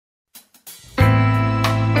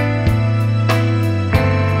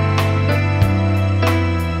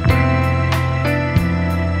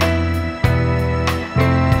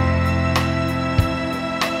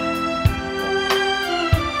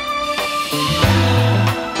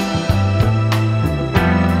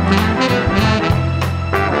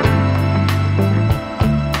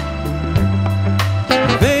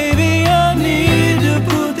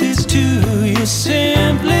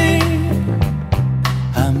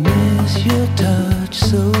your touch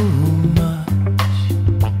so much.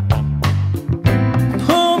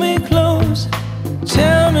 Pull me close,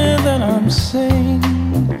 tell me that I'm sane.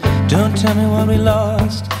 Don't tell me what we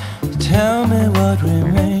lost, tell me what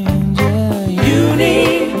remains. Yeah, you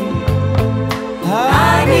need,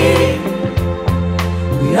 I need,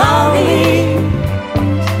 we all need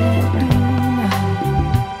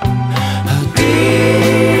a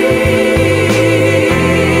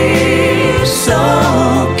deep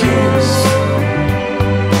soul kiss,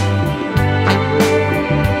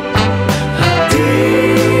 a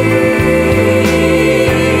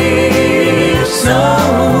deep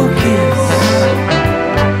soul kiss,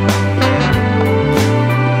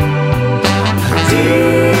 a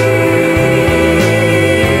deep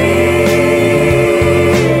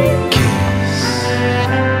kiss.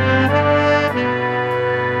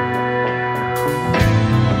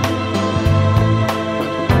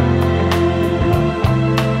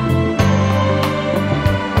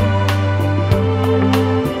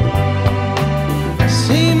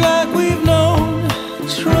 Seem like we've known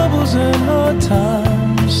troubles and hard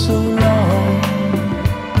times so long,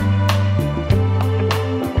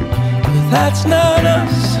 but that's not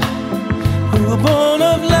us, who were born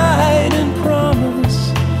of light and promise.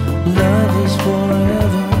 Love is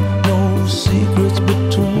forever, no secrets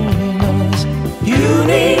between us. You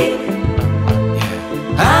need,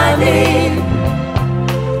 I need,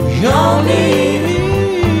 we all need